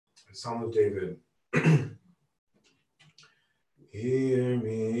Psalm of David. Hear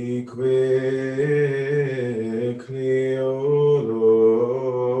me quickly, O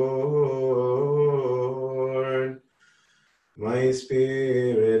Lord. My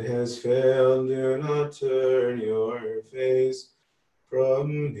spirit has failed. Do not turn your face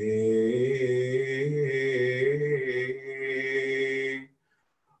from me.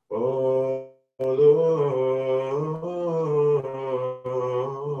 O Lord,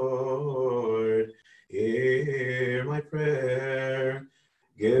 hear my prayer.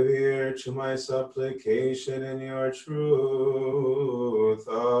 Give ear to my supplication in your truth.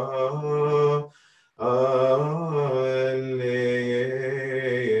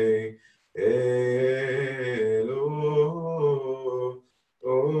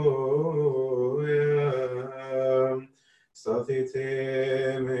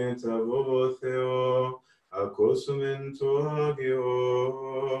 Statite metavo theo, accosumento agio,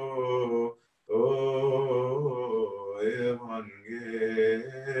 o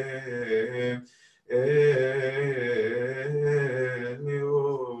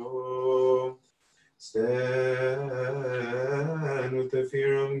evangelio. Stand with the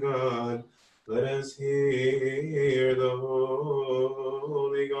fear of God. Let us hear the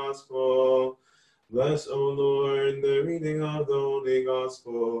Holy Gospel. Bless, O Lord, the reading of the Holy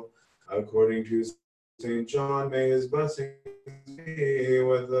Gospel. According to St. John, may his blessings be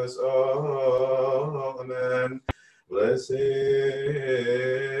with us all. Amen. Blessed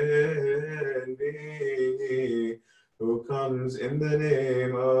be who comes in the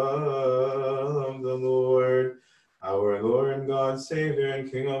name of the Lord, our Lord and God, Savior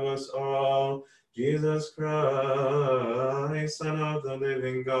and King of us all, Jesus Christ, Son of the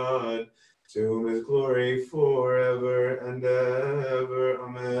living God, to whom is glory forever and ever.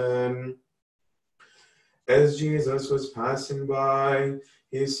 Amen. As Jesus was passing by,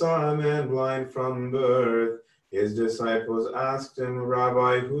 he saw a man blind from birth. His disciples asked him,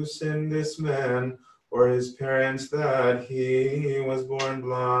 Rabbi, who sinned, this man or his parents, that he was born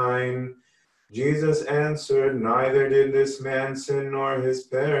blind? Jesus answered, neither did this man sin nor his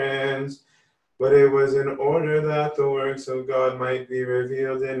parents, but it was in order that the works of God might be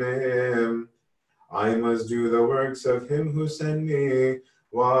revealed in him. I must do the works of him who sent me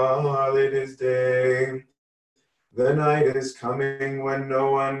while it is day. The night is coming when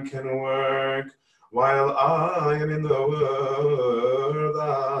no one can work. While I am in the world,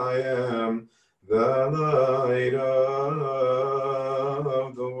 I am the light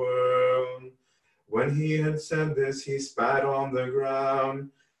of the world. When he had said this, he spat on the ground,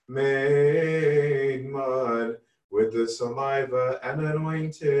 made mud with the saliva, and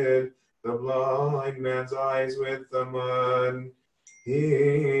anointed the blind man's eyes with the mud.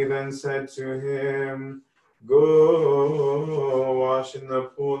 He then said to him, go wash in the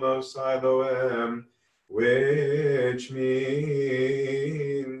pool of Siloam, which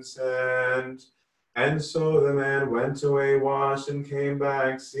means sent. And so the man went away, washed, and came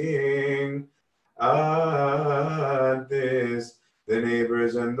back seeing. At this, the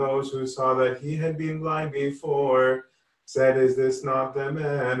neighbors and those who saw that he had been blind before said, is this not the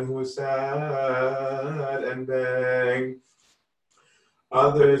man who sat and begged?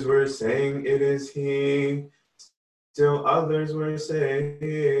 Others were saying, it is he. Still others were saying,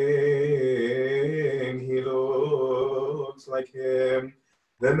 he looks like him.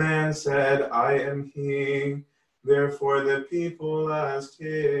 The man said, I am he. Therefore the people asked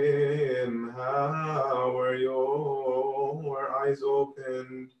him, how were your eyes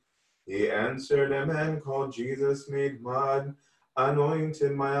opened? He answered, a man called Jesus made mud,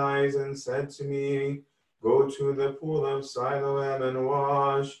 anointed my eyes, and said to me, go to the pool of Siloam and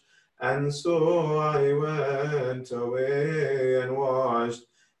wash. And so I went away and washed,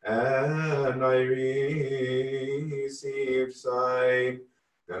 and I received sight.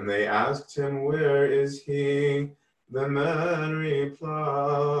 Then they asked him, where is he? The man replied,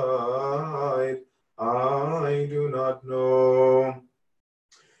 I do not know.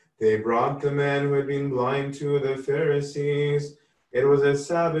 They brought the man who had been blind to the Pharisees. It was a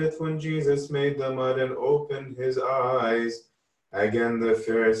Sabbath when Jesus made the mud and opened his eyes. Again, the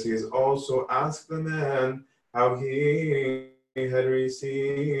Pharisees also asked the man how he had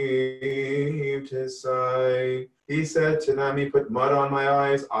received his sight. He said to them, he put mud on my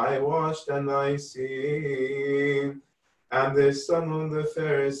eyes, I washed, and I see. And some of the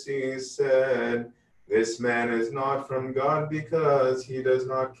Pharisees said, this man is not from God because he does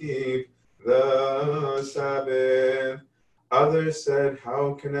not keep the Sabbath. Others said,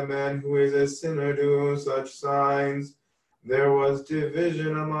 how can a man who is a sinner do such signs? There was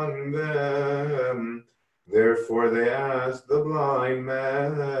division among them. Therefore they asked the blind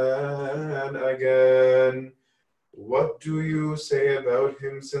man again, "What do you say about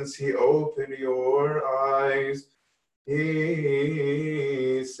him since he opened your eyes?"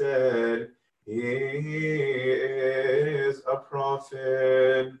 He said, "He is a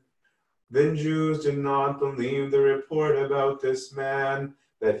prophet." Then Jews did not believe the report about this man,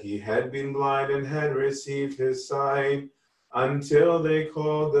 that he had been blind and had received his sight, until they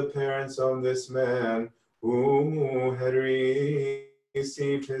called the parents of this man who had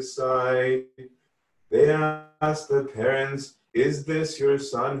received his sight. They asked the parents, "Is this your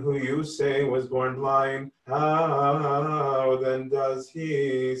son who you say was born blind? How then does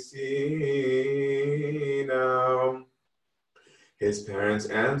he see now?" His parents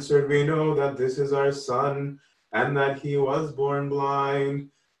answered, "We know that this is our son, and that he was born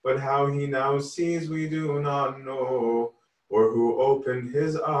blind, but how he now sees we do not know, or who opened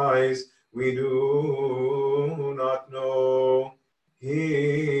his eyes we do not know.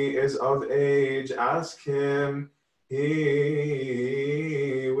 He is of age, ask him,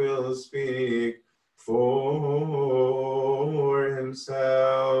 he will speak for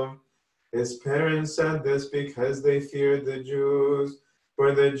himself." His parents said this because they feared the Jews,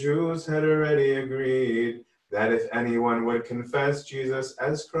 for the Jews had already agreed that if anyone would confess Jesus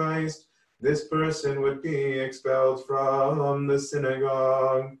as Christ, this person would be expelled from the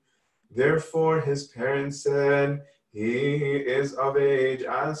synagogue. Therefore his parents said, "He is of age,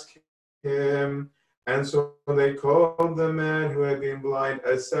 ask him." And so they called the man who had been blind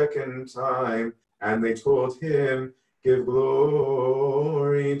a second time, and they told him, "Give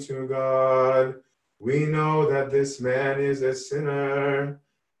glory to God. We know that this man is a sinner."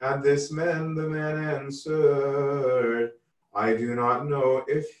 And the man answered, "I do not know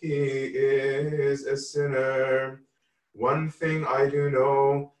if he is a sinner. One thing I do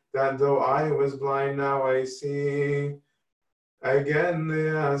know, that though I was blind, now I see." Again they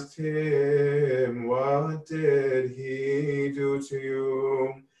asked him, "What did he do to you?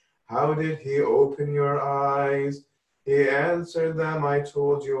 How did he open your eyes?" He answered them, "I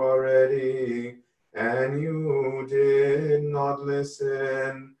told you already, and you did not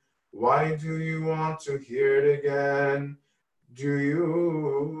listen. Why do you want to hear it again? Do you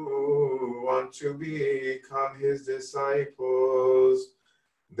want to become his disciples?"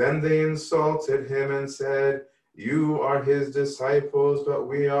 Then they insulted him and said, "You are his disciples, but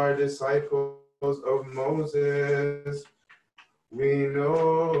we are disciples of Moses. We know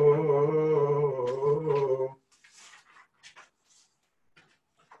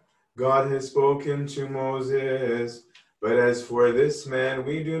God has spoken to Moses, but as for this man,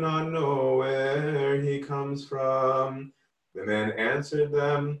 we do not know where he comes from." The man answered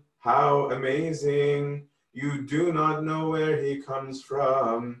them, "How amazing! You do not know where he comes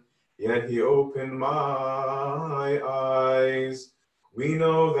from, yet he opened my eyes. We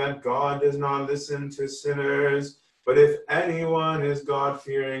know that God does not listen to sinners, but if anyone is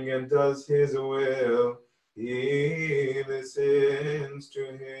God-fearing and does his will, he listens to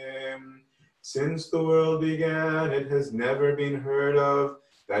him. Since the world began, it has never been heard of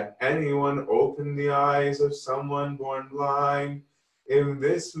that anyone opened the eyes of someone born blind. If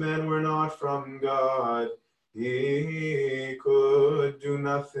this man were not from God, he could do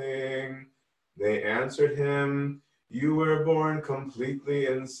nothing." They answered him, "You were born completely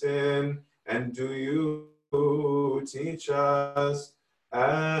in sin, and do you teach us?"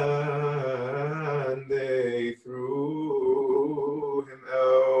 And they threw him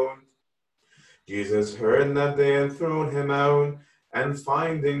out. Jesus heard that they had thrown him out, and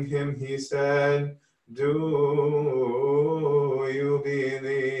finding him, he said, "Do you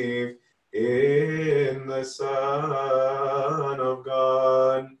believe in the Son of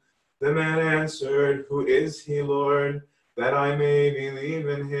God?" The man answered, "Who is he, Lord, that I may believe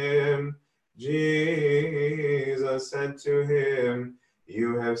in him?" Jesus said to him,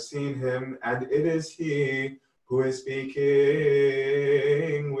 "You have seen him, and it is he who is speaking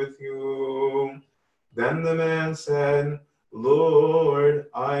with you." Then the man said, "Lord,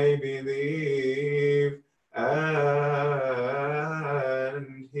 I believe," and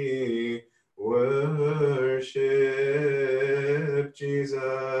he worshiped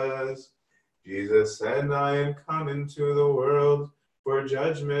Jesus. Jesus said, "I am come into the world for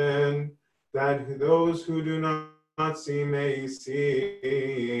judgment, that those who do not see may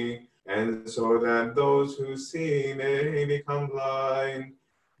see, and so that those who see may become blind."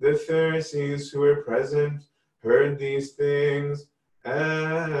 The Pharisees who were present heard these things, and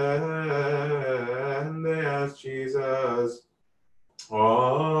they asked Jesus,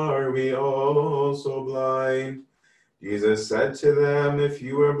 "Are we also blind?" Jesus said to them, if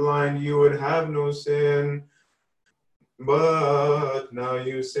you were blind, you would have no sin. But now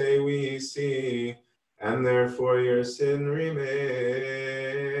you say we see, and therefore your sin remains.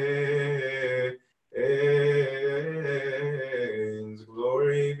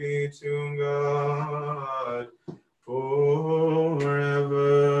 Glory be to God forever.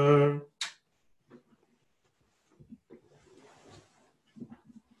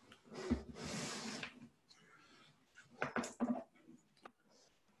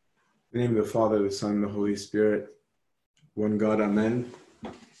 In the name of the Father, the Son, and the Holy Spirit, one God, amen.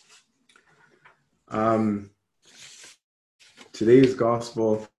 Today's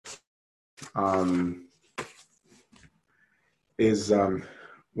gospel is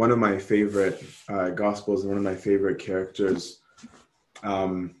one of my favorite gospels and one of my favorite characters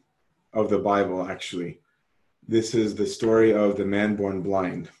of the Bible, actually. This is the story of the man born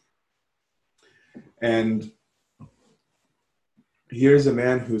blind. And here's a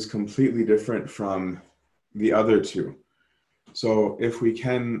man who's completely different from the other two. So if we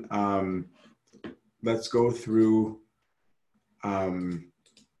can, let's go through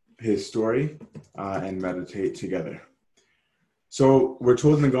his story and meditate together. So we're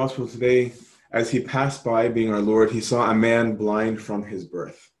told in the gospel today, as he passed by, being our Lord, he saw a man blind from his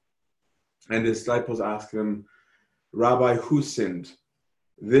birth. And his disciples asked him, Rabbi, who sinned,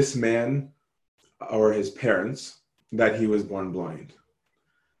 this man or his parents, that he was born blind?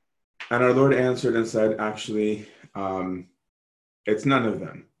 And our Lord answered and said, actually, it's none of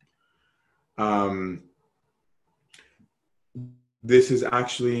them. This is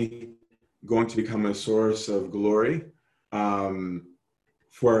actually going to become a source of glory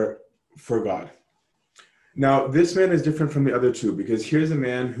for God. Now, this man is different from the other two, because here's a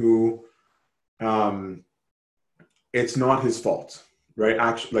man who it's not his fault, right?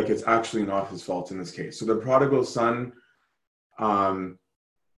 Actually, it's actually not his fault in this case. So the prodigal son,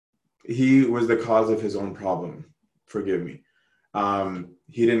 he was the cause of his own problem. Forgive me.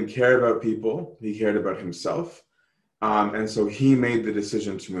 He didn't care about people. He cared about himself. And so he made the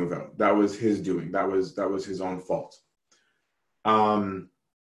decision to move out. That was his doing. That was his own fault.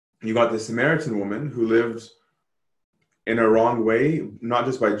 You got the Samaritan woman who lived in a wrong way, not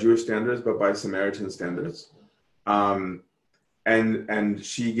just by Jewish standards, but by Samaritan standards. And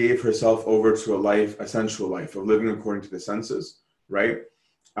she gave herself over to a sensual life of living according to the senses, right?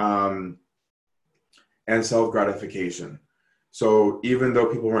 And self-gratification. So even though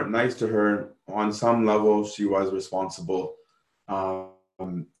people weren't nice to her, on some level, she was responsible for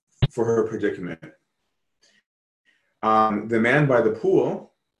her predicament. The man by the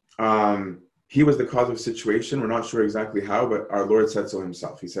pool, he was the cause of the situation. We're not sure exactly how, but our Lord said so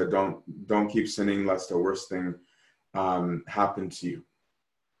himself. He said, don't keep sinning lest a worse thing happen to you.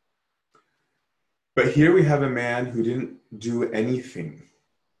 But here we have a man who didn't do anything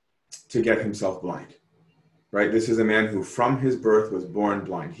to get himself blind. Right? This is a man who from his birth was born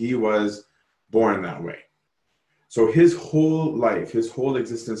blind. He was born that way. So his whole life, his whole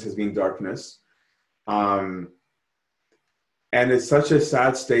existence has been darkness. And it's such a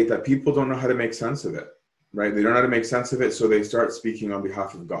sad state that people don't know how to make sense of it, right? They don't know how to make sense of it, so they start speaking on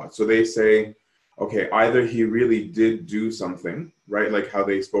behalf of God. So they say, okay, either he really did do something, right? Like how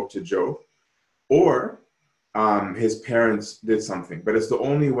they spoke to Job, or his parents did something. But it's the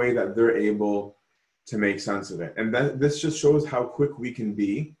only way that they're able to make sense of it. And this just shows how quick we can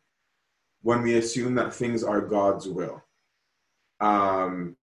be when we assume that things are God's will.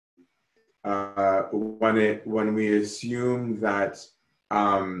 When we assume that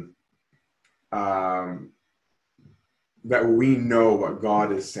that we know what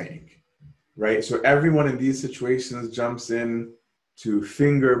God is saying, right? So everyone in these situations jumps in to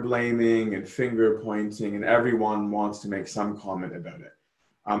finger blaming and finger pointing, and everyone wants to make some comment about it.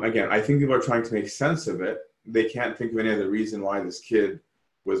 Again, I think people are trying to make sense of it. They can't think of any other reason why this kid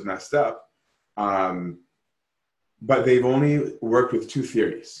was messed up. But they've only worked with two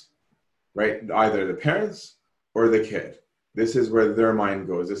theories, right? Either the parents or the kid. This is where their mind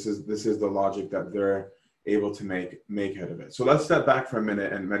goes. This is the logic that they're able to make out of it. So let's step back for a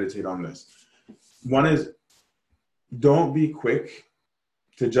minute and meditate on this. One is, don't be quick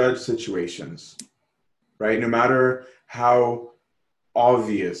to judge situations, right? No matter how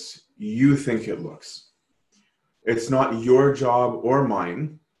obvious you think it looks. It's not your job or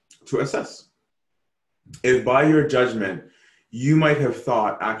mine to assess. If by your judgment, you might have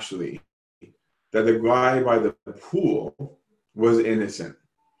thought actually that the guy by the pool was innocent,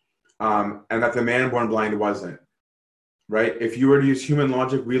 and that the man born blind wasn't, right? If you were to use human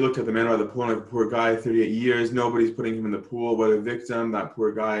logic, we looked at the man by the pool and like, poor guy, 38 years, nobody's putting him in the pool, what a victim, that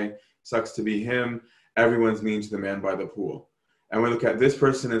poor guy, sucks to be him. everyone's mean to the man by the pool. And we look at this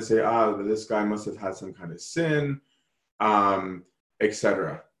person and say, this guy must have had some kind of sin,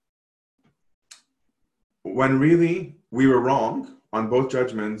 etc. When really we were wrong on both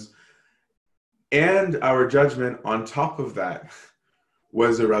judgments, and our judgment on top of that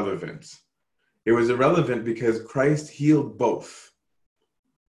was irrelevant. It was irrelevant because Christ healed both,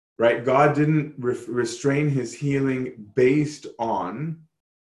 right? God didn't restrain his healing based on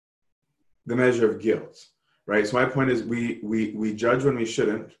the measure of guilt, right? So my point is we judge when we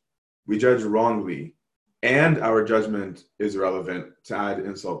shouldn't, we judge wrongly, and our judgment is irrelevant to add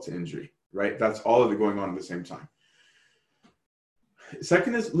insult to injury, right? That's all of it going on at the same time.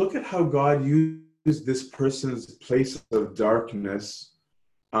 Second is, look at how God used this person's place of darkness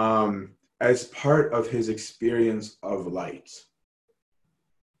as part of his experience of light.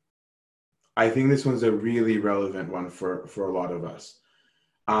 I think this one's a really relevant one for a lot of us.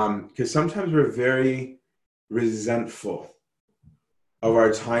 Because sometimes we're very resentful of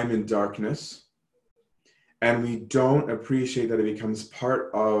our time in darkness, and we don't appreciate that it becomes part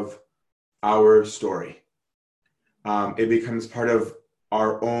of our story. It becomes part of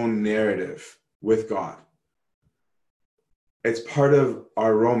our own narrative with God. It's part of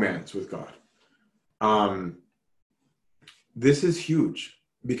our romance with God. This is huge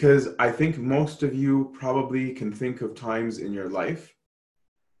because I think most of you probably can think of times in your life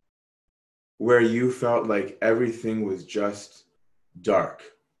where you felt like everything was just dark.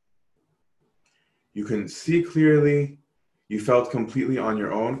 You couldn't see clearly. You felt completely on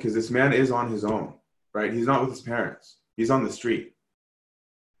your own, because this man is on his own, right? He's not with his parents. He's on the street,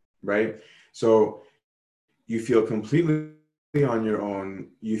 right? So you feel completely on your own.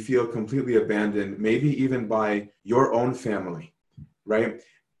 You feel completely abandoned, maybe even by your own family, right?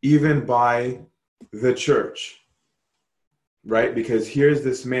 Even by the church, right? Because here's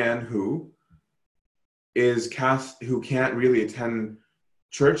this man who can't really attend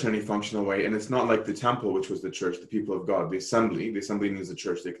church in any functional way, and it's not like the temple, which was the church, the people of God, the assembly means the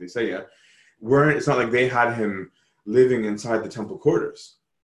church, the ecclesia, it's not like they had him living inside the temple quarters,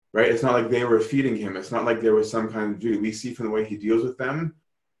 right? It's not like they were feeding him. It's not like there was some kind of duty. We see from the way he deals with them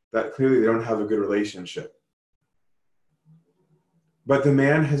that clearly they don't have a good relationship. But the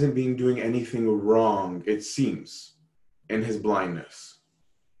man hasn't been doing anything wrong, it seems, in his blindness.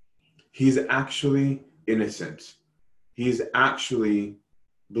 He's actually innocent. He's actually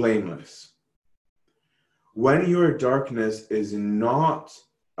blameless. When your darkness is not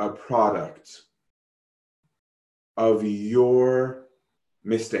a product of your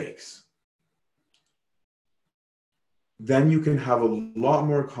mistakes, then you can have a lot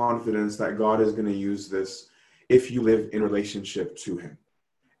more confidence that God is going to use this if you live in relationship to him.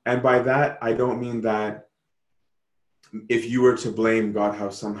 And by that, I don't mean that if you were to blame,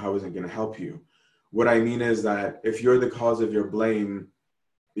 God somehow isn't going to help you. What I mean is that if you're the cause of your blame,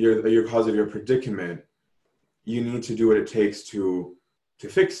 you're cause of your predicament, you need to do what it takes to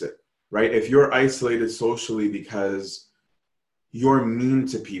fix it, right? If you're isolated socially because you're mean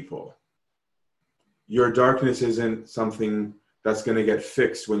to people, your darkness isn't something that's going to get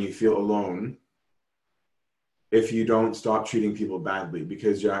fixed when you feel alone if you don't stop treating people badly,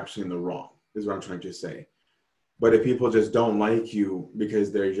 because you're actually in the wrong, is what I'm trying to say. But if people just don't like you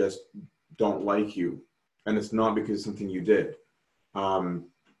because they just don't like you, and it's not because of something you did,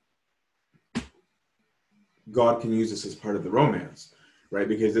 God can use this as part of the romance, right?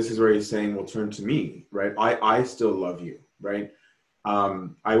 Because this is where he's saying, well, turn to me, right? I still love you, right?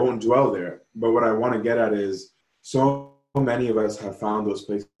 I won't dwell there. But what I want to get at is, so many of us have found those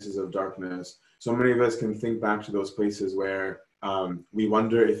places of darkness. So many of us can think back to those places where we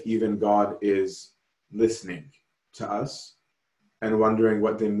wonder if even God is listening to us and wondering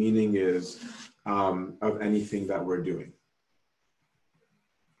what the meaning is of anything that we're doing.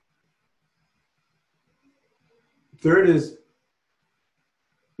 Third is,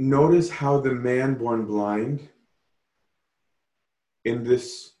 notice how the man born blind in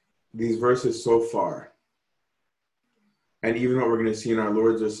these verses so far, and even what we're going to see in our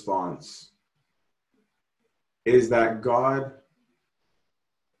Lord's response, is that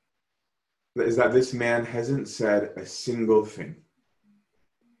this man hasn't said a single thing.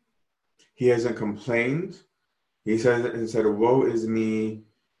 He hasn't complained. He hasn't said, woe is me.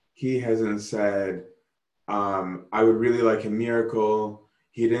 He hasn't said, I would really like a miracle.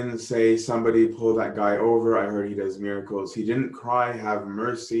 He didn't say, somebody pull that guy over. I heard he does miracles. He didn't cry, have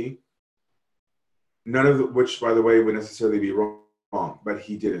mercy. None of which, by the way, would necessarily be wrong, but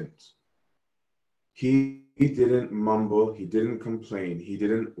he didn't. He didn't mumble. He didn't complain. He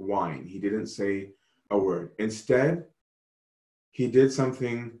didn't whine. He didn't say a word. Instead, he did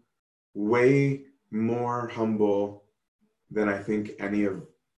something way more humble than I think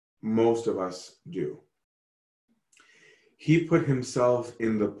most of us do. He put himself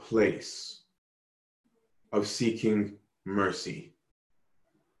in the place of seeking mercy.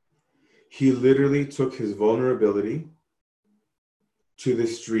 He literally took his vulnerability to the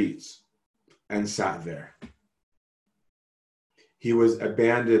streets and sat there. He was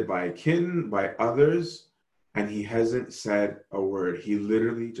abandoned by kin, by others, and he hasn't said a word. He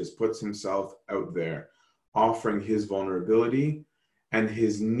literally just puts himself out there, offering his vulnerability and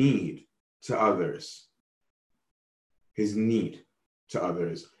his need to others. His need to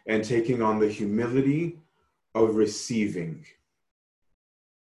others, and taking on the humility of receiving.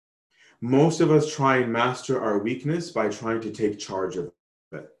 Most of us try and master our weakness by trying to take charge of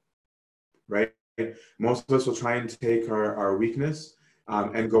it, right? Most of us will try and take our weakness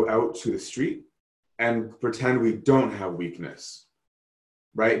and go out to the street and pretend we don't have weakness,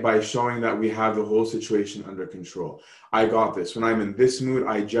 right? By showing that we have the whole situation under control. I got this. When I'm in this mood,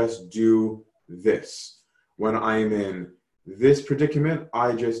 I just do this. When I'm in this predicament,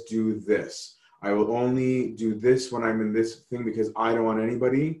 I just do this. I will only do this when I'm in this thing because I don't want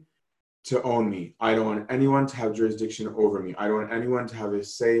anybody to own me. I don't want anyone to have jurisdiction over me. I don't want anyone to have a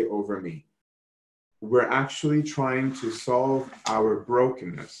say over me. We're actually trying to solve our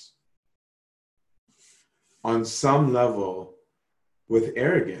brokenness on some level with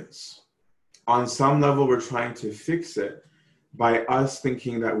arrogance. On some level, we're trying to fix it by us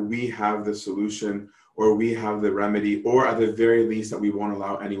thinking that we have the solution or we have the remedy, or at the very least that we won't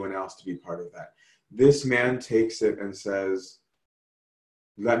allow anyone else to be part of that. This man takes it and says,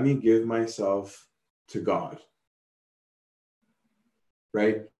 let me give myself to God,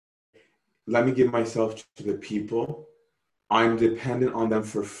 right? Let me give myself to the people. I'm dependent on them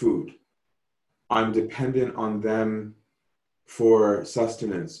for food. I'm dependent on them for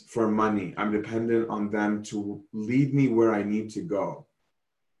sustenance, for money. I'm dependent on them to lead me where I need to go.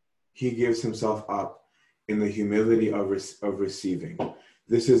 He gives himself up in the humility of receiving.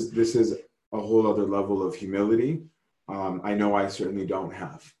 This is a whole other level of humility. I know I certainly don't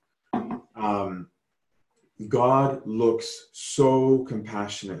have. God looks so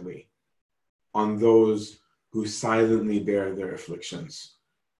compassionately on those who silently bear their afflictions,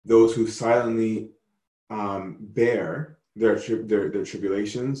 those who silently bear their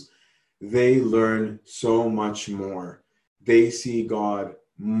tribulations. They learn so much more. They see God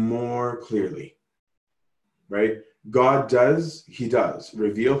more clearly, right? God does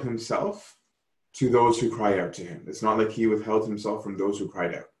reveal himself to those who cry out to him. It's not like he withheld himself from those who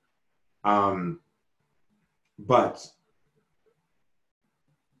cried out. But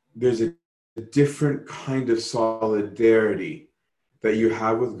there's a different kind of solidarity that you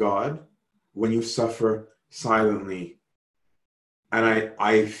have with God when you suffer silently. And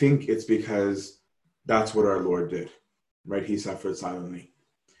I think it's because that's what our Lord did, right? He suffered silently.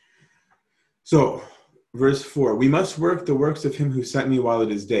 So, verse 4, we must work the works of him who sent me while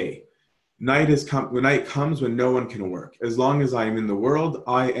it is day. When night comes when no one can work. As long as I am in the world,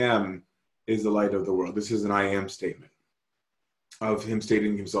 I am is the light of the world. This is an I am statement of him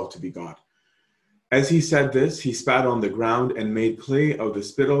stating himself to be God. As he said this, he spat on the ground and made clay of the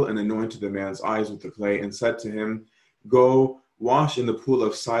spittle and anointed the man's eyes with the clay and said to him, go wash in the pool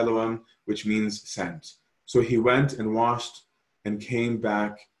of Siloam, which means sent. So he went and washed and came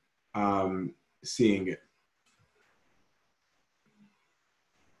back seeing it.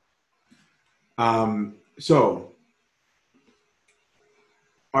 So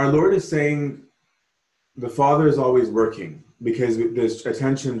our Lord is saying the Father is always working because there's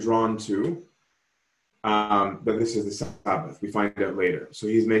attention drawn to, but this is the Sabbath. We find out later. So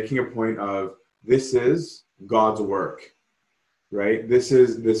he's making a point of this is God's work, right? This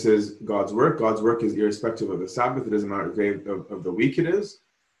is God's work. God's work is irrespective of the Sabbath. It doesn't matter what day of the week it is.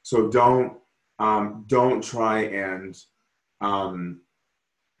 So don't try and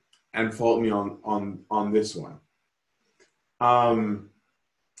fault me on this one.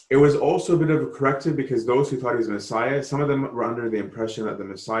 It was also a bit of a corrective because those who thought he was Messiah, some of them were under the impression that the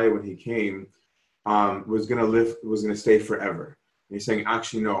Messiah, when he came, was going to stay forever. And he's saying,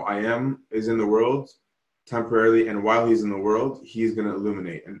 actually, no, is in the world temporarily, and while he's in the world, he's going to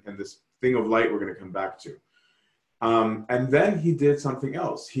illuminate. And this thing of light we're going to come back to. And then he did something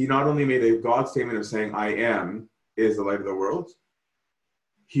else. He not only made a God statement of saying, I am is the light of the world,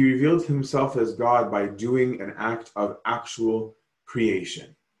 he revealed himself as God by doing an act of actual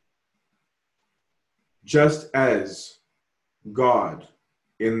creation. Just as God,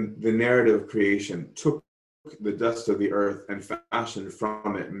 in the narrative of creation, took the dust of the earth and fashioned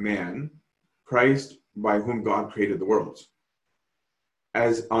from it man, Christ, by whom God created the world.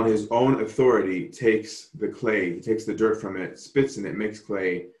 as on his own authority, takes the clay, he takes the dirt from it, spits in it, makes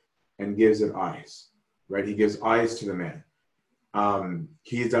clay, and gives it eyes, right? He gives eyes to the man.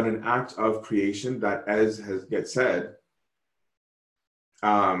 He has done an act of creation that, as gets said,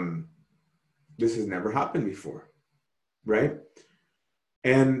 this has never happened before, right?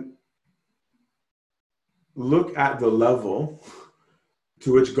 And look at the level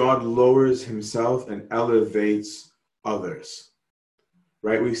to which God lowers himself and elevates others,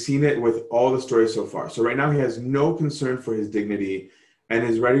 right? We've seen it with all the stories so far. So right now he has no concern for his dignity and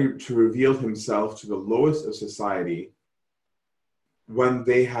is ready to reveal himself to the lowest of society when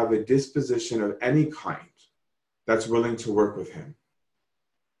they have a disposition of any kind that's willing to work with him,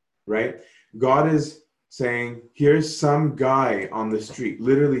 right? God is saying, here's some guy on the street,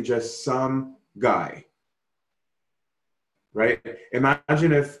 literally just some guy, right?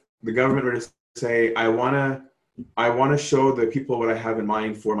 Imagine if the government were to say, I want to show the people what I have in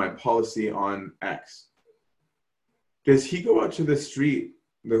mind for my policy on X. Does he go out to the street,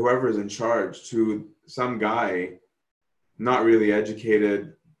 whoever is in charge, to some guy, not really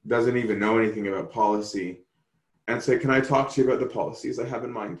educated, doesn't even know anything about policy, and say, can I talk to you about the policies I have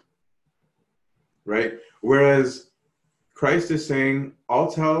in mind? Right? Whereas Christ is saying,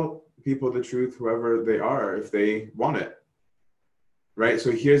 I'll tell people the truth, whoever they are, if they want it. Right?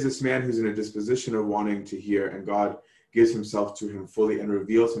 So here's this man who's in a disposition of wanting to hear, and God gives himself to him fully and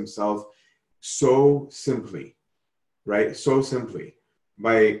reveals himself so simply, right? So simply,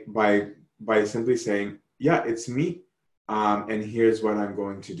 by simply saying, yeah, it's me, and here's what I'm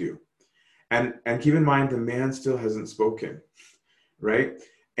going to do. And keep in mind, the man still hasn't spoken, right?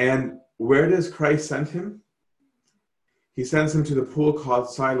 And where does Christ send him? He sends him to the pool called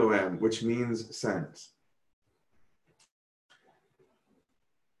Siloam, which means sent.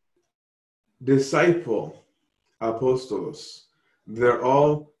 Disciple, apostolos, they're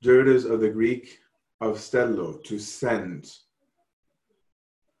all derivatives of the Greek of stello, to send.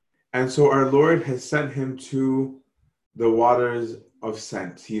 And so our Lord has sent him to the waters of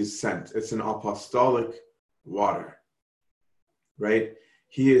sent. He's sent. It's an apostolic water, right?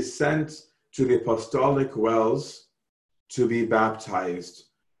 He is sent to the apostolic wells to be baptized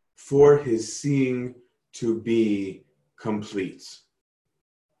for his seeing to be complete.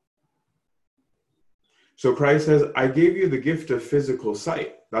 So Christ says, I gave you the gift of physical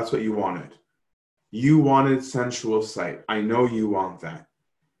sight. That's what you wanted. You wanted sensual sight. I know you want that.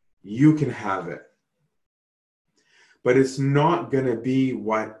 You can have it. But it's not going to be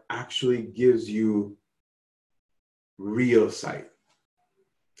what actually gives you real sight.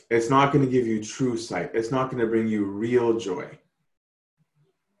 It's not going to give you true sight. It's not going to bring you real joy.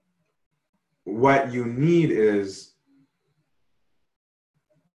 What you need is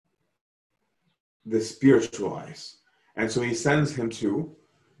the spiritual eyes. And so he sends him to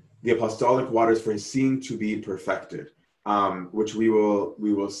the apostolic waters for his seeing to be perfected, which we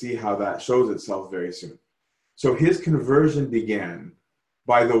will see how that shows itself very soon. So his conversion began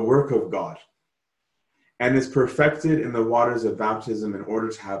by the work of God and is perfected in the waters of baptism in order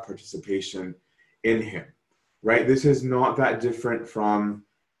to have participation in him, right? This is not that different from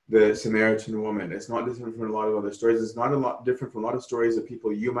the Samaritan woman. It's not different from a lot of other stories. It's not a lot different from a lot of stories of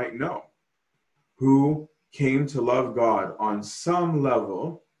people you might know who came to love God on some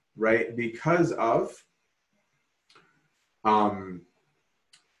level, right? Because of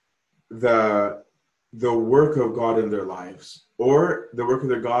the work of God in their lives, or the work of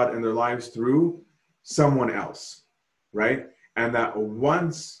their God in their lives through someone else, right? And that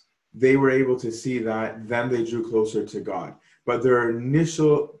once they were able to see that, then they drew closer to God. But their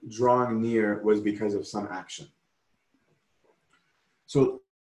initial drawing near was because of some action. So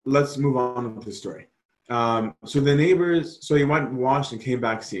let's move on with the story. So the neighbors, so he went and washed and came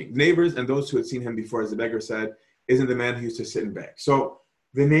back seeing. Neighbors and those who had seen him before, as the beggar said, isn't the man who used to sit and beg. So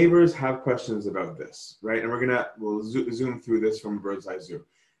the neighbors have questions about this, right? And we'll zoom through this from a bird's eye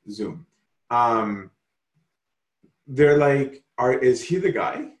zoom. They're like, is he the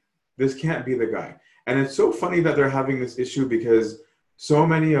guy? This can't be the guy. And it's so funny that they're having this issue because so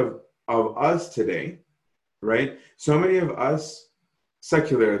many of us today, right? So many of us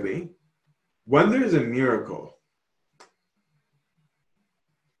secularly, when there's a miracle,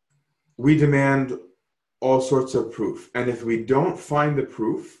 we demand all sorts of proof. And if we don't find the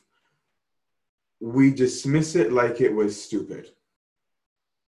proof, we dismiss it like it was stupid.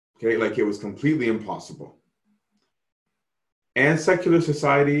 Okay, like it was completely impossible. And secular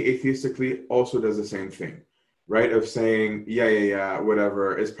society, atheistically, also does the same thing, right? Of saying, yeah,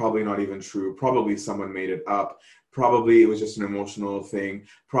 whatever, it's probably not even true. Probably someone made it up. Probably it was just an emotional thing.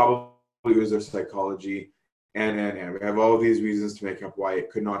 Probably it was their psychology. And we have all these reasons to make up why it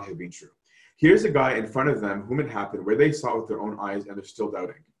could not have been true. Here's a guy in front of them whom it happened, where they saw it with their own eyes, and they're still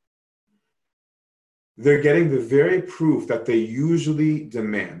doubting. They're getting the very proof that they usually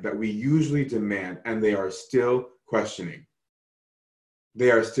demand, that we usually demand, and they are still questioning.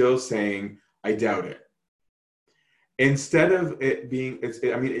 They are still saying, I doubt it. Instead of it being,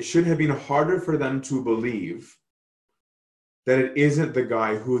 it should have been harder for them to believe that it isn't the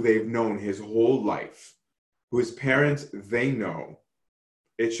guy who they've known his whole life, whose parents they know.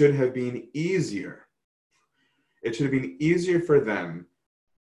 It should have been easier. It should have been easier for them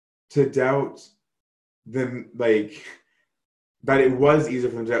to doubt them, like, that it was easier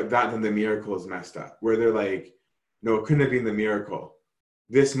for them to doubt that than the miracle is messed up, where they're like, no, it couldn't have been the miracle.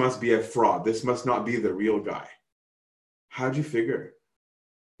 This must be a fraud. This must not be the real guy. How'd you figure?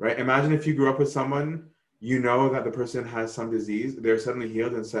 Right? Imagine if you grew up with someone, you know that the person has some disease, they're suddenly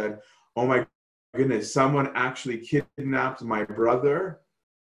healed and said, oh my goodness, someone actually kidnapped my brother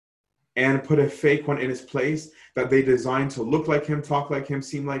and put a fake one in his place that they designed to look like him, talk like him,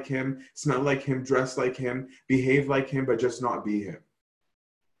 seem like him, smell like him, dress like him, behave like him, but just not be him.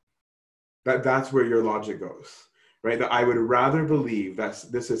 That's where your logic goes, right? That I would rather believe that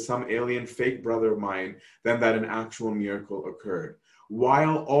this is some alien fake brother of mine than that an actual miracle occurred,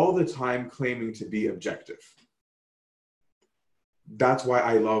 while all the time claiming to be objective. That's why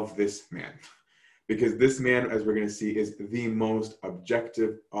I love this man, because this man, as we're going to see, is the most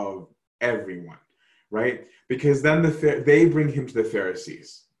objective of everyone, right? Because then they bring him to the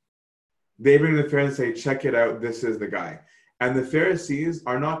Pharisees. They bring the Pharisees and say, check it out, this is the guy. And the Pharisees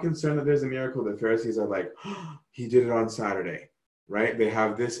are not concerned that there's a miracle. The Pharisees are like, oh, he did it on Saturday, right? They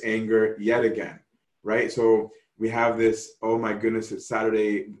have this anger yet again, right? So we have this, oh my goodness, it's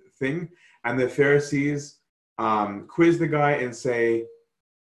Saturday thing. And the Pharisees quiz the guy and say,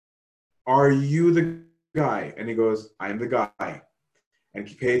 are you the guy? And he goes, I'm the guy.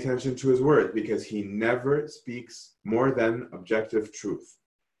 And pay attention to his words, because he never speaks more than objective truth.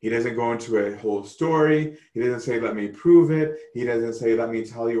 He doesn't go into a whole story. He doesn't say, let me prove it. He doesn't say, let me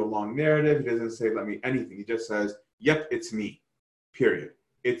tell you a long narrative. He doesn't say, let me anything. He just says, yep, it's me, period.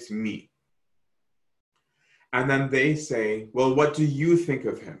 It's me. And then they say, well, what do you think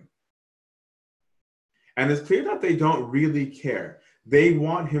of him? And it's clear that they don't really care. They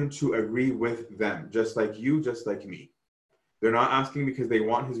want him to agree with them, just like you, just like me. They're not asking because they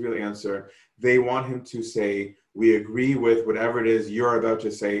want his real answer. They want him to say, we agree with whatever it is you're about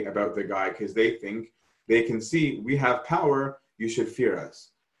to say about the guy, because they think they can see we have power, you should fear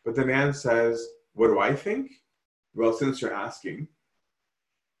us. But the man says, what do I think? Well, since you're asking,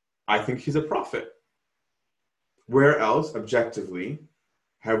 I think he's a prophet. Where else, objectively,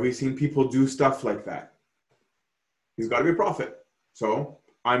 have we seen people do stuff like that? He's got to be a prophet. So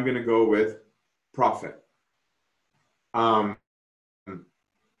I'm going to go with prophet.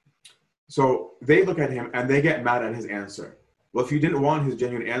 So they look at him and they get mad at his answer. Well, if you didn't want his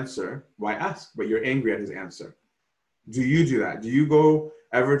genuine answer, why ask? But you're angry at his answer. Do you do that? Do you go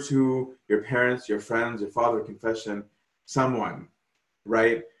ever to your parents, your friends, your father, confession, someone,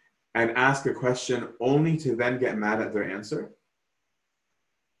 right, and ask a question only to then get mad at their answer?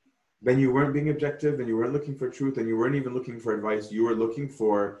 Then you weren't being objective, then you weren't looking for truth, and you weren't even looking for advice. You were looking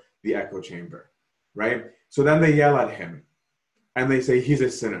for the echo chamber, right? So then they yell at him and they say he's a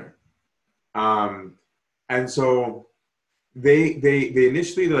sinner. And so they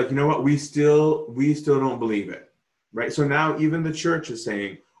initially, they're like, you know what, we still don't believe it, right? So now even the church is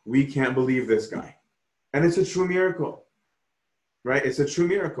saying, we can't believe this guy. And it's a true miracle, right? It's a true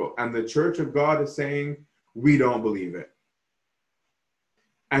miracle. And the church of God is saying, we don't believe it.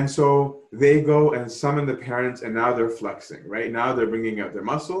 And so they go and summon the parents, and now they're flexing, right? Now they're bringing out their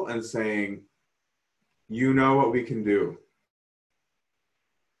muscle and saying, you know what we can do.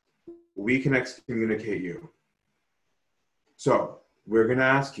 We can excommunicate you. So we're going to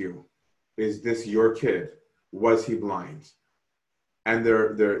ask you, is this your kid? Was he blind? And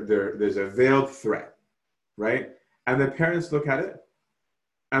there's a veiled threat, right? And the parents look at it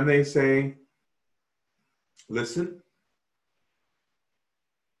and they say, listen,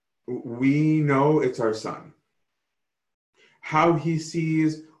 we know it's our son. How he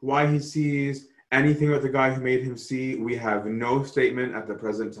sees, why he sees, anything about the guy who made him see, we have no statement at the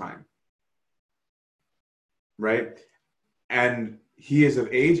present time. Right? And he is of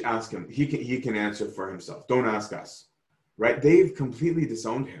age, ask him. He can answer for himself. Don't ask us. Right? They've completely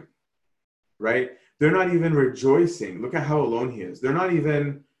disowned him. Right? They're not even rejoicing. Look at how alone he is. They're not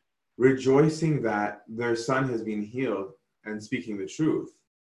even rejoicing that their son has been healed and speaking the truth.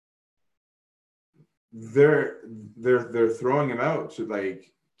 They're throwing him out to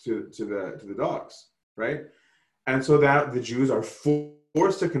the dogs, right? And so that the Jews are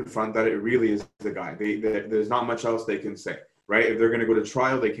forced to confront that it really is the guy. There's not much else they can say, right? If they're going to go to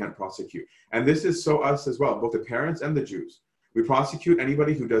trial, they can't prosecute. And this is so us as well, both the parents and the Jews. We prosecute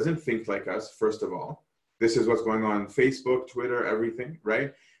anybody who doesn't think like us, first of all. This is what's going on Facebook, Twitter, everything,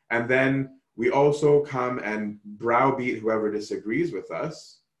 right? And then we also come and browbeat whoever disagrees with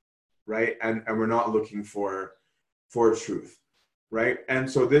us, right? And we're not looking for truth, right? And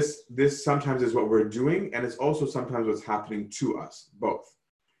so this sometimes is what we're doing, and it's also sometimes what's happening to us, both,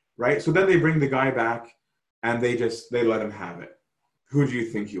 right? So then they bring the guy back, and they let him have it. Who do you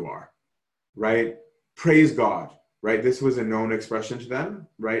think you are, right? Praise God, right? This was a known expression to them,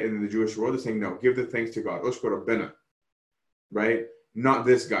 right? In the Jewish world, they're saying, no, give the thanks to God. Oshko Rabbena, right? Not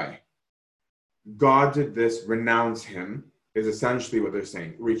this guy. God did this, renounce him, is essentially what they're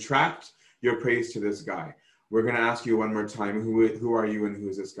saying. Retract your praise to this guy. We're going to ask you one more time, who are you and who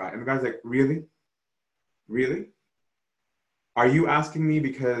is this guy? And the guy's like, really? Really? Are you asking me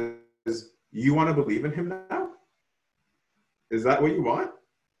because you want to believe in him now? Is that what you want?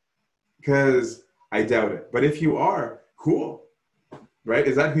 Because I doubt it. But if you are, cool, right?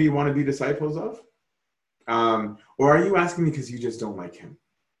 Is that who you want to be disciples of? Or are you asking me because you just don't like him,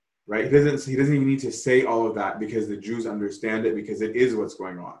 right? He doesn't even need to say all of that because the Jews understand it, because it is what's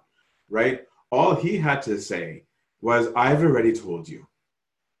going on, right? All he had to say was, I've already told you.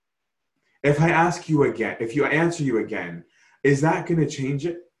 If I ask you again, if you answer you again, is that going to change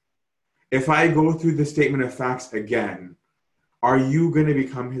it? If I go through the statement of facts again, are you going to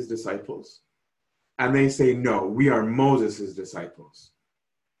become his disciples? And they say, no, we are Moses' disciples,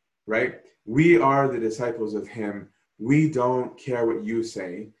 right? We are the disciples of him. We don't care what you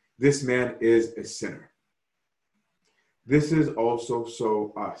say. This man is a sinner. This is also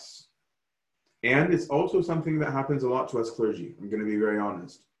so us. And it's also something that happens a lot to us clergy, I'm going to be very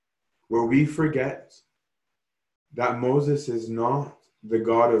honest, where we forget that Moses is not the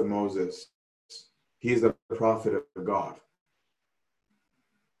God of Moses. He is the prophet of God.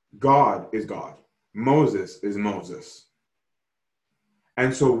 God is God. Moses is Moses.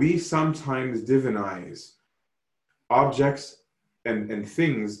 And so we sometimes divinize objects and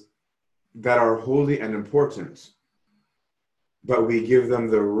things that are holy and important, but we give them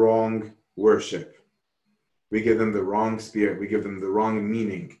the wrong worship. We give them the wrong spirit. We give them the wrong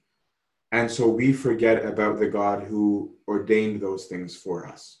meaning. And so we forget about the God who ordained those things for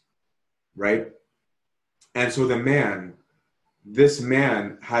us, right? And so this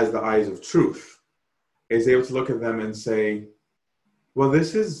man has the eyes of truth, is able to look at them and say, well,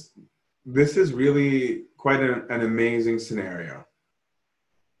 this is really quite an amazing scenario.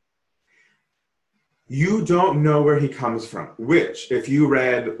 You don't know where he comes from, which, if you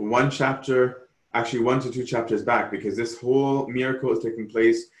read one chapter, actually 1 to 2 chapters back, because this whole miracle is taking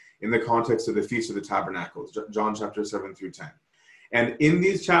place in the context of the Feast of the Tabernacles, John chapter 7 through 10. And in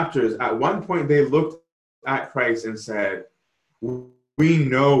these chapters, at one point, they looked at Christ and said, we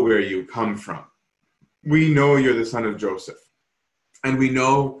know where you come from. We know you're the son of Joseph. And we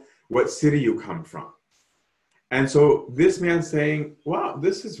know what city you come from. And so this man's saying, wow,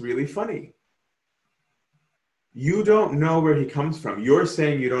 this is really funny. You don't know where he comes from. You're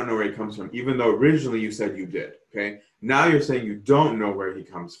saying you don't know where he comes from, even though originally you said you did, okay? Now you're saying you don't know where he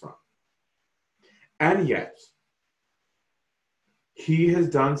comes from. And yet, he has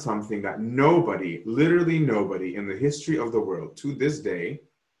done something that nobody, literally nobody in the history of the world to this day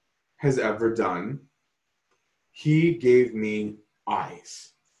has ever done. He gave me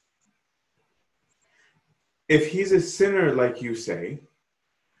eyes. If he's a sinner, like you say,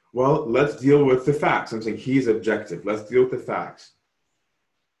 well, let's deal with the facts. I'm saying he's objective. Let's deal with the facts.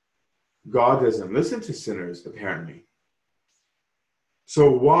 God doesn't listen to sinners, apparently.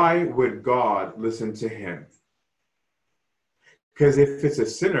 So why would God listen to him? Because if it's a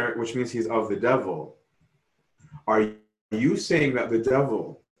sinner, which means he's of the devil, are you saying that the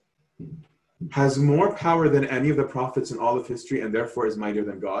devil has more power than any of the prophets in all of history and therefore is mightier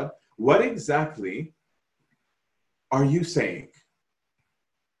than God? What exactly are you saying?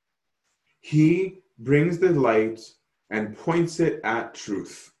 He brings the light and points it at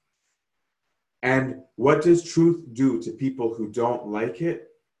truth. And what does truth do to people who don't like it?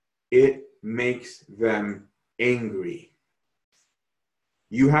 It makes them angry.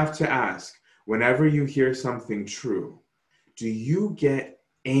 You have to ask, whenever you hear something true, do you get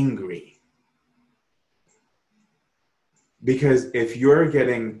angry? Because if you're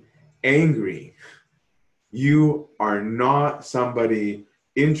getting angry, you are not somebody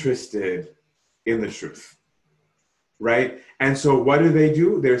interested in the truth, right? And so what do?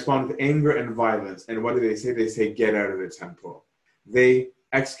 They respond with anger and violence. And what do they say? They say, get out of the temple. They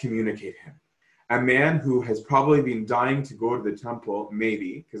excommunicate him. a man who has probably been dying to go to the temple,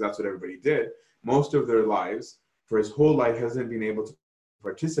 maybe, because that's what everybody did, most of their lives, for his whole life, hasn't been able to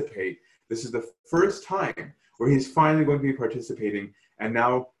participate. This is the first time where he's finally going to be participating, and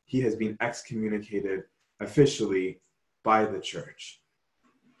now he has been excommunicated officially by the church.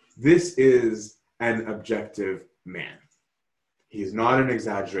 This is an objective man. He's not an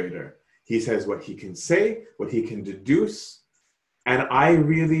exaggerator. He says what he can say, what he can deduce, and I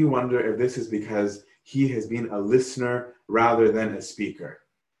really wonder if this is because he has been a listener rather than a speaker.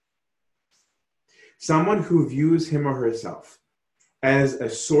 Someone who views him or herself as a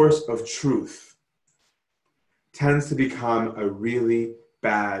source of truth tends to become a really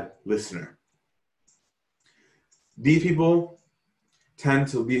bad listener. These people tend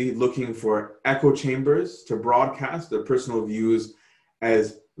to be looking for echo chambers to broadcast their personal views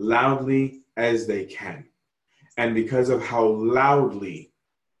as loudly as they can. And because of how loudly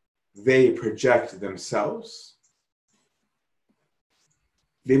they project themselves,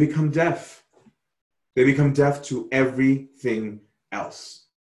 they become deaf. They become deaf to everything else.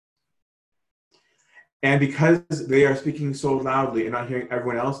 And because they are speaking so loudly and not hearing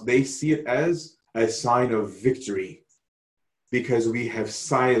everyone else, they see it as a sign of victory because we have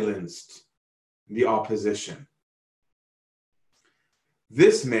silenced the opposition.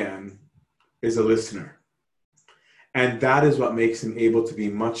 This man is a listener. And that is what makes him able to be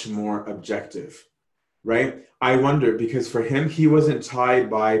much more objective, right? I wonder, because for him, he wasn't tied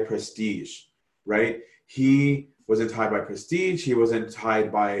by prestige, right? He wasn't tied by prestige. He wasn't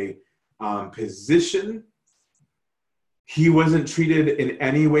tied by position. He wasn't treated in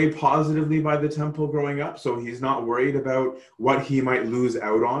any way positively by the temple growing up. So he's not worried about what he might lose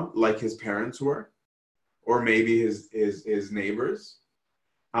out on, like his parents were, or maybe his neighbors.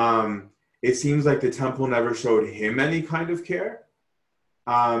 It seems like the temple never showed him any kind of care.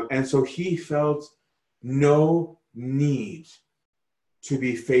 And so he felt no need to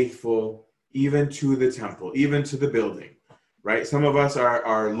be faithful even to the temple, even to the building, right? Some of us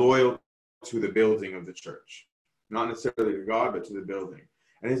are loyal to the building of the church, not necessarily to God, but to the building.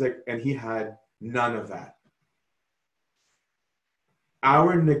 And he's like, and he had none of that.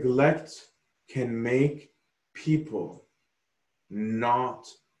 Our neglect can make people not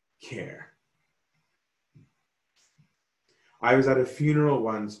care. I was at a funeral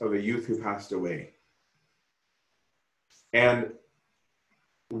once of a youth who passed away. And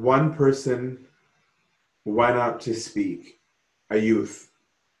one person went up to speak, a youth.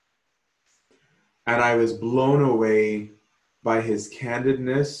 And I was blown away by his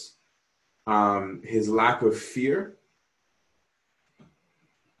candidness, his lack of fear,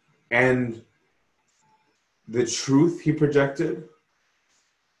 and the truth he projected,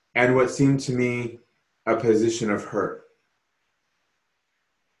 and what seemed to me a position of hurt.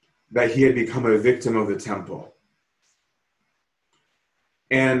 That he had become a victim of the temple.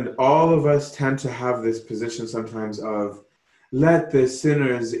 And all of us tend to have this position sometimes of, let the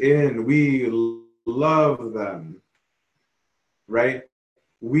sinners in, we love them, right?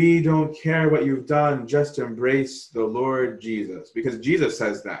 We don't care what you've done, just embrace the Lord Jesus. Because Jesus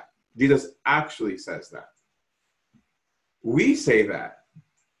says that. Jesus actually says that. We say that.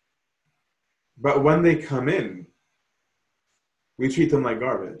 But when they come in, we treat them like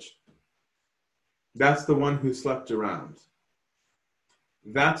garbage. That's the one who slept around.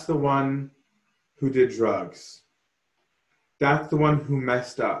 That's the one who did drugs. That's the one who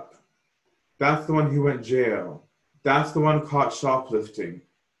messed up. That's the one who went jail. That's the one caught shoplifting.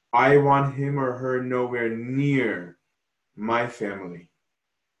 I want him or her nowhere near my family.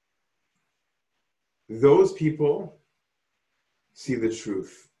 Those people see the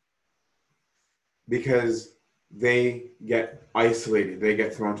truth because they get isolated. They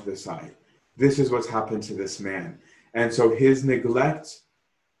get thrown to the side. This is what's happened to this man. And so his neglect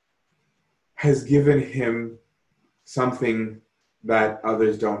has given him something that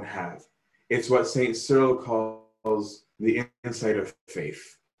others don't have. It's what St. Cyril calls the insight of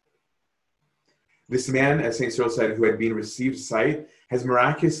faith. This man, as St. Cyril said, who had been received sight, has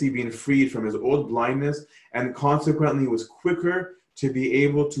miraculously been freed from his old blindness and consequently was quicker to be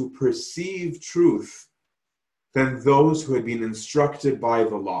able to perceive truth than those who had been instructed by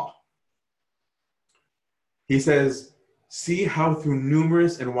the law. He says, see how through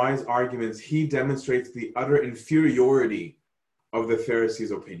numerous and wise arguments he demonstrates the utter inferiority of the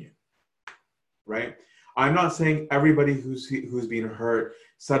Pharisees' opinion, right? I'm not saying everybody who's been hurt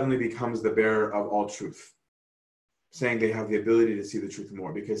suddenly becomes the bearer of all truth, saying they have the ability to see the truth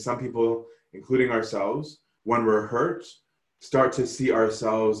more, because some people, including ourselves, when we're hurt, start to see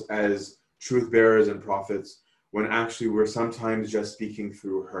ourselves as truth bearers and prophets when actually we're sometimes just speaking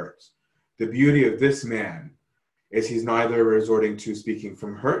through hurt. The beauty of this man is he's neither resorting to speaking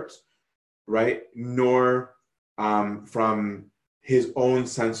from hurt, right, nor from his own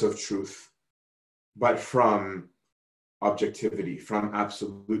sense of truth, but from objectivity, from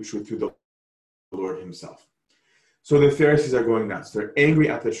absolute truth through the Lord himself. So the Pharisees are going nuts. They're angry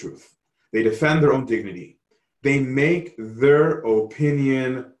at the truth. They defend their own dignity. They make their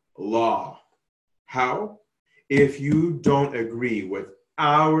opinion law. How? If you don't agree with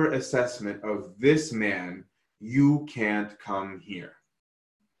our assessment of this man, you can't come here.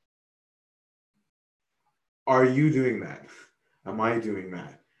 Are you doing that? Am I doing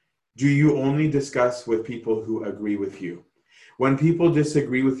that? Do you only discuss with people who agree with you? When people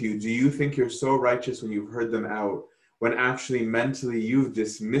disagree with you, do you think you're so righteous when you've heard them out, when actually mentally you've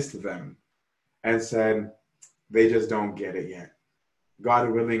dismissed them and said, they just don't get it yet?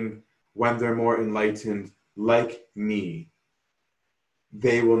 God willing, when they're more enlightened, like me,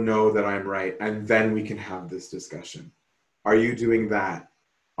 they will know that I'm right, and then we can have this discussion. Are you doing that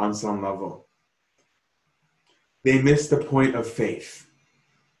on some level? They miss the point of faith.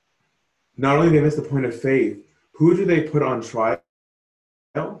 Not only do they miss the point of faith, who do they put on trial?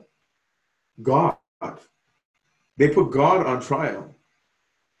 God. They put God on trial.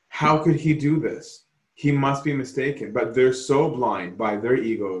 How could he do this? He must be mistaken. But they're so blind by their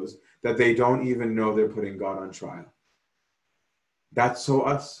egos that they don't even know they're putting God on trial. That's so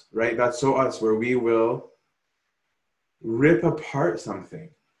us, right? That's so us, where we will rip apart something,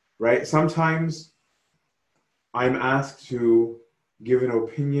 right? Sometimes I'm asked to give an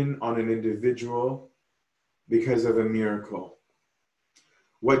opinion on an individual because of a miracle.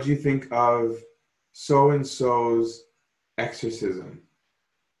 What do you think of so-and-so's exorcism?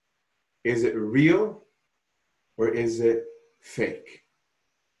 Is it real or is it fake?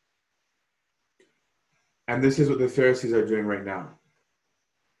 And this is what the Pharisees are doing right now.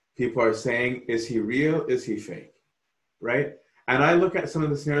 People are saying, is he real? Is he fake? Right? And I look at some of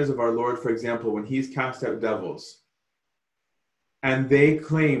the scenarios of our Lord, for example, when he's cast out devils, and they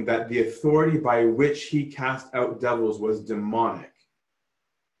claim that the authority by which he cast out devils was demonic.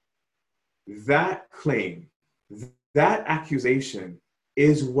 That claim, that accusation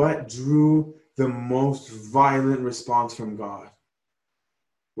is what drew the most violent response from God,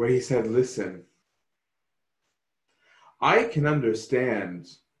 where he said, listen, I can understand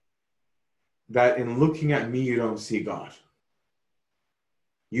that in looking at me, you don't see God.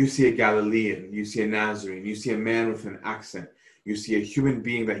 You see a Galilean, you see a Nazarene, you see a man with an accent, you see a human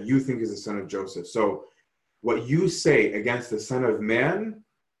being that you think is the son of Joseph. So what you say against the Son of Man,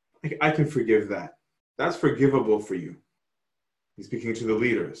 I can forgive that. That's forgivable for you. He's speaking to the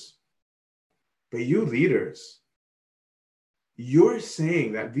leaders. But you leaders, you're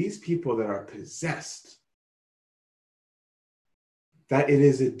saying that these people that are possessed, that it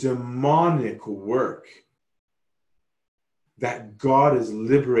is a demonic work, that God is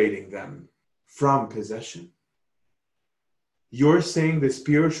liberating them from possession. You're saying the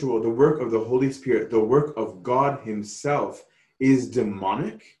spiritual, the work of the Holy Spirit, the work of God himself is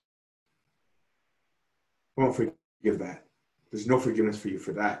demonic? I won't forgive that. There's no forgiveness for you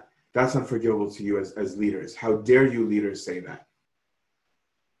for that. That's unforgivable to you as leaders. How dare you leaders say that?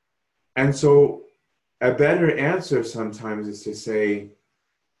 And so a better answer sometimes is to say,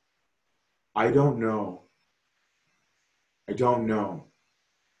 I don't know. I don't know.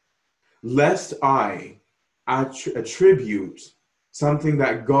 Lest I attribute something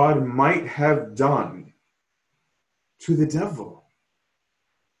that God might have done to the devil.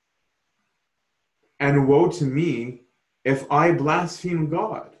 And woe to me if I blaspheme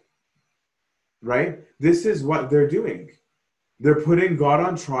God, right? This is what they're doing. They're putting God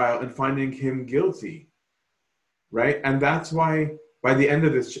on trial and finding him guilty, right? And that's why by the end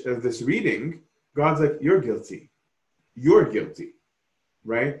of this reading, God's like, you're guilty. You're guilty,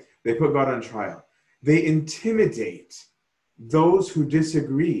 right? They put God on trial. They intimidate those who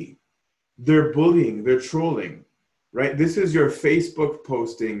disagree. They're bullying, they're trolling, right? This is your Facebook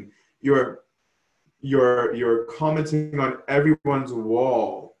posting, you're commenting on everyone's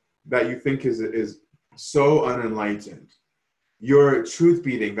wall that you think is so unenlightened. You're truth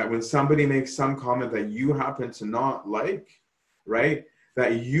beating, that when somebody makes some comment that you happen to not like, right,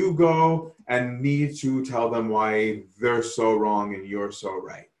 that you go and need to tell them why they're so wrong and you're so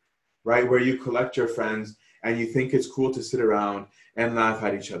right, right? Where you collect your friends and you think it's cool to sit around and laugh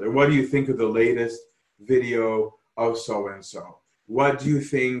at each other. What do you think of the latest video of so-and-so? What do you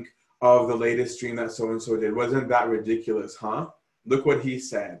think of the latest stream that so-and-so did? Wasn't that ridiculous, huh? Look what he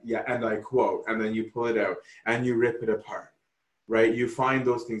said. Yeah, and I quote, and then you pull it out and you rip it apart, right? You find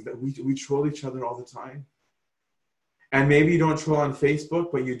those things that we troll each other all the time. And maybe you don't troll on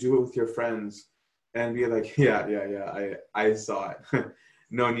Facebook, but you do it with your friends and be like, yeah, I saw it.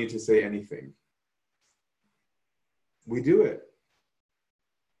 No need to say anything. We do it,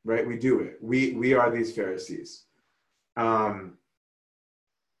 right? We do it. We are these Pharisees. And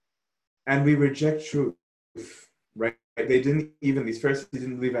we reject truth, right? These Pharisees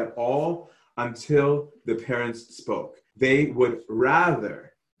didn't believe at all until the parents spoke. They would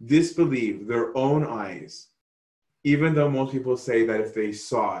rather disbelieve their own eyes, even though most people say that if they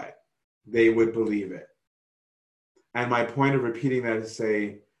saw it, they would believe it. And my point of repeating that is to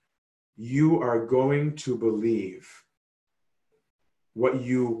say, you are going to believe what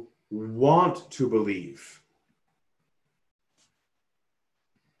you want to believe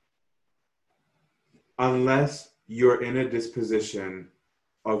unless you're in a disposition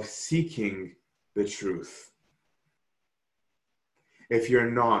of seeking the truth. If you're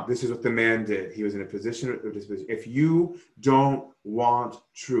not, this is what the man did. He was in a position of disposition. If you don't want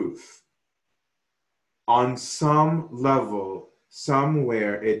truth, on some level,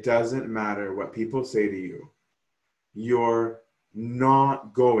 somewhere, it doesn't matter what people say to you, you're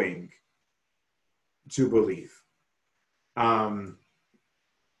not going to believe. The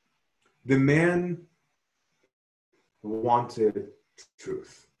man wanted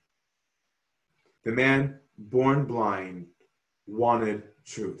truth. The man born blind wanted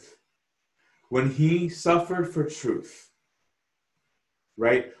truth. When he suffered for truth,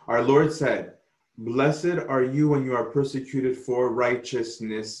 right? Our Lord said, "Blessed are you when you are persecuted for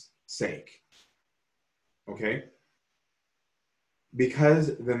righteousness' sake." Okay?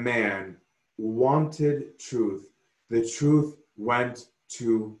 Because the man wanted truth, the truth went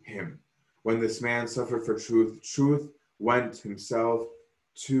to him. When this man suffered for truth, truth went himself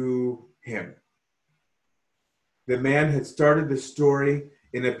to him. The man had started the story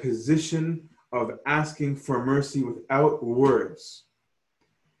in a position of asking for mercy without words.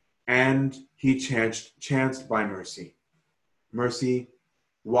 And he chanced by mercy. Mercy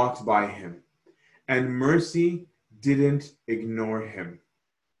walked by him. And mercy didn't ignore him.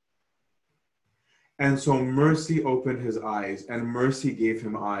 And so mercy opened his eyes, and mercy gave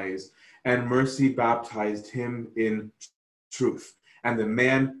him eyes, and mercy baptized him in truth. And the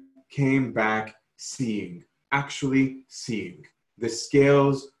man came back seeing, actually seeing. The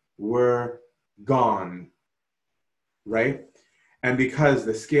scales were gone, right? And because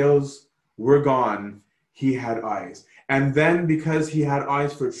the scales were gone, he had eyes. And then because he had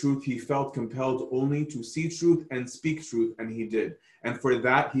eyes for truth, he felt compelled only to see truth and speak truth, and he did. And for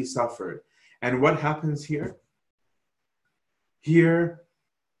that, he suffered. And what happens here? Here,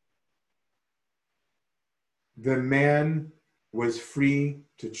 the man was free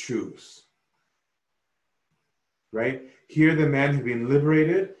to choose, right? Here, the man had been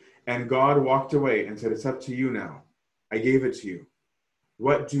liberated, and God walked away and said, "It's up to you now. I gave it to you.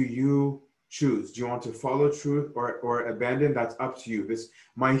 What do you choose? Do you want to follow truth or abandon? That's up to you.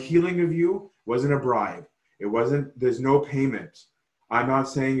 My healing of you wasn't a bribe. It wasn't, there's no payment. I'm not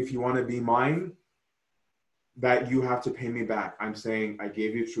saying if you want to be mine, that you have to pay me back. I'm saying I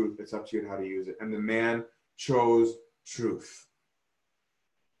gave you truth. It's up to you how to use it." And the man chose truth.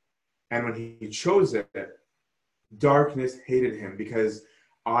 And when he chose it, darkness hated him because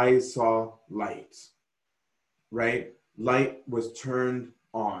I saw light, right? Light was turned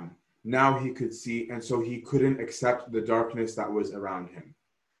on. Now he could see, and so he couldn't accept the darkness that was around him.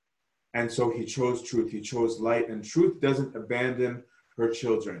 And so he chose truth. He chose light, and truth doesn't abandon her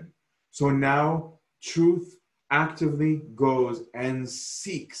children. So now truth actively goes and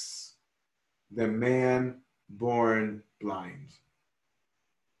seeks the man born blind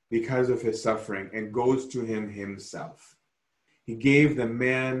because of his suffering and goes to him himself. He gave the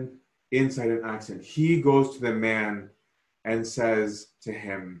man insight and accent. He goes to the man and says to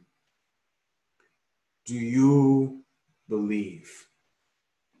him, "Do you believe?"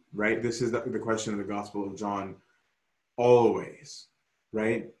 Right? This is the question of the Gospel of John always,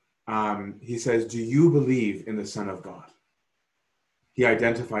 right? He says, "Do you believe in the Son of God?" He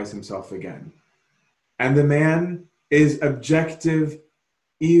identifies himself again. And the man is objective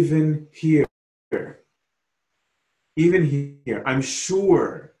even here. Even here, I'm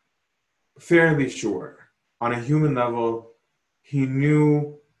sure, fairly sure, on a human level, he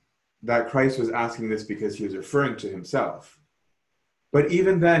knew that Christ was asking this because he was referring to himself. But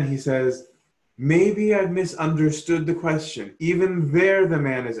even then, he says, maybe I've misunderstood the question. Even there, the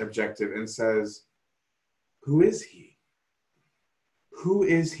man is objective and says, who is he? Who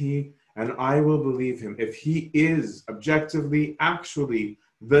is he? And I will believe him. If he is objectively, actually,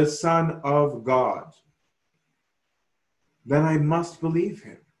 the Son of God, then I must believe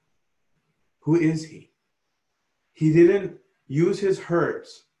him. Who is he? He didn't use his hurt,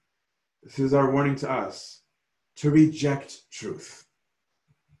 this is our warning to us, to reject truth.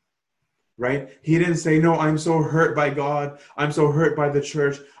 Right? He didn't say, no, I'm so hurt by God. I'm so hurt by the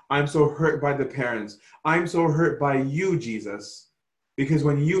church. I'm so hurt by the parents. I'm so hurt by you, Jesus, because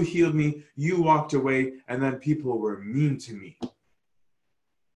when you healed me, you walked away and then people were mean to me.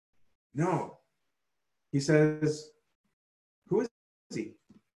 No. He says, who is he?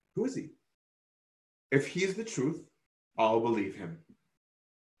 Who is he? If he's the truth, I'll believe him.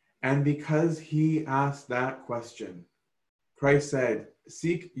 And because he asked that question, Christ said,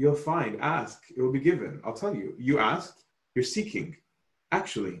 seek, you'll find. Ask, it will be given. I'll tell you. You asked, you're seeking.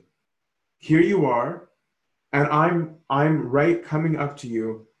 Actually, here you are, and I'm right coming up to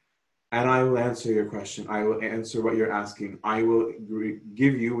you, and I will answer your question. I will answer what you're asking. I will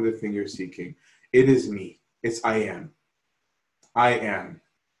give you the thing you're seeking. It is me. It's I am. I am.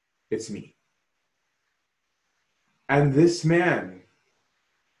 It's me. And this man,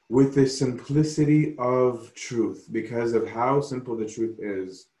 with the simplicity of truth, because of how simple the truth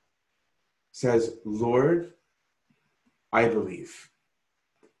is, says, Lord, I believe.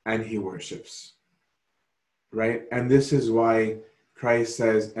 And he worships. Right? And this is why Christ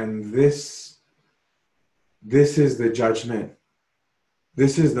says, and this is the judgment.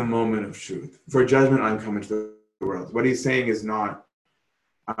 This is the moment of truth. For judgment, I'm coming to the world. What he's saying is not,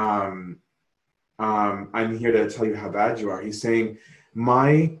 I'm here to tell you how bad you are. He's saying,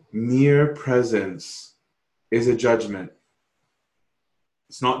 my mere presence is a judgment.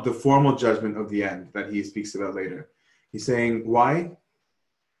 It's not the formal judgment of the end that he speaks about later. He's saying, why?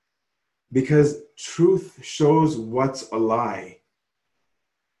 Because truth shows what's a lie.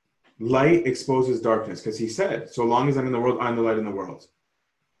 Light exposes darkness, because he said, so long as I'm in the world, I'm the light in the world.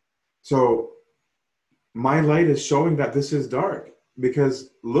 So my light is showing that this is dark,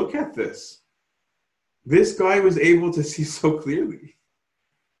 because look at this. This guy was able to see so clearly.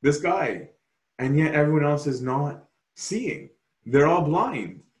 This guy. And yet everyone else is not seeing. They're all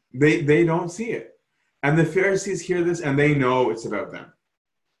blind. They don't see it. And the Pharisees hear this and they know it's about them.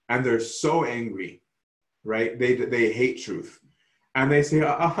 And they're so angry, right? They hate truth. And they say,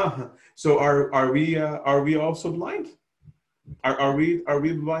 so are we also blind? Are we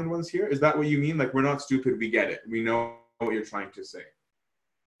the blind ones here? Is that what you mean? Like, we're not stupid, we get it. We know what you're trying to say.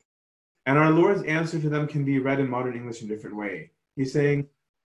 And our Lord's answer to them can be read in modern English in a different way. He's saying,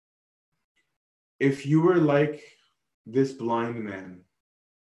 if you were like this blind man,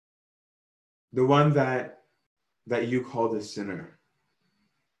 the one that you called a sinner,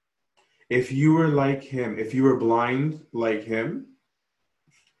 if you were like him, if you were blind like him,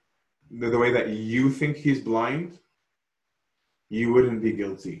 the way that you think he's blind, you wouldn't be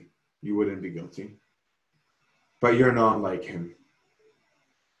guilty. You wouldn't be guilty. But you're not like him.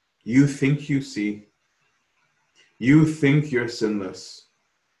 You think you see. You think you're sinless.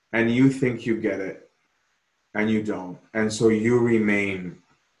 And you think you get it. And you don't. And so you remain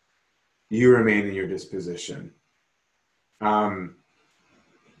in your disposition.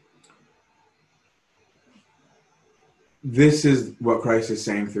 This is what Christ is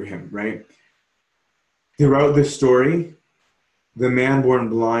saying through him, right? Throughout this story, the man born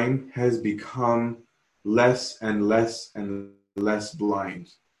blind has become less and less and less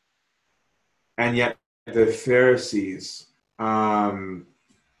blind. And yet the Pharisees, have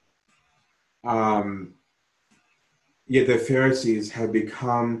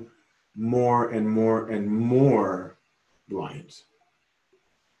become more and more and more blind.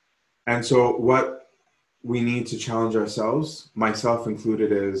 And so what we need to challenge ourselves, myself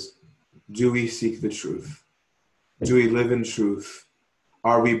included, is, do we seek the truth? Do we live in truth?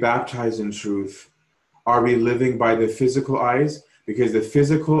 Are we baptized in truth? Are we living by the physical eyes? Because the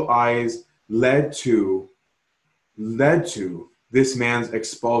physical eyes led to this man's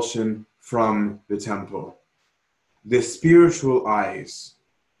expulsion from the temple. The spiritual eyes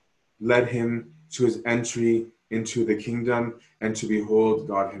led him to his entry into the kingdom and to behold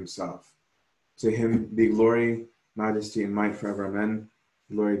God himself. To him be glory, majesty, and might forever. Amen.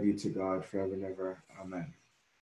 Glory be to God forever and ever. Amen.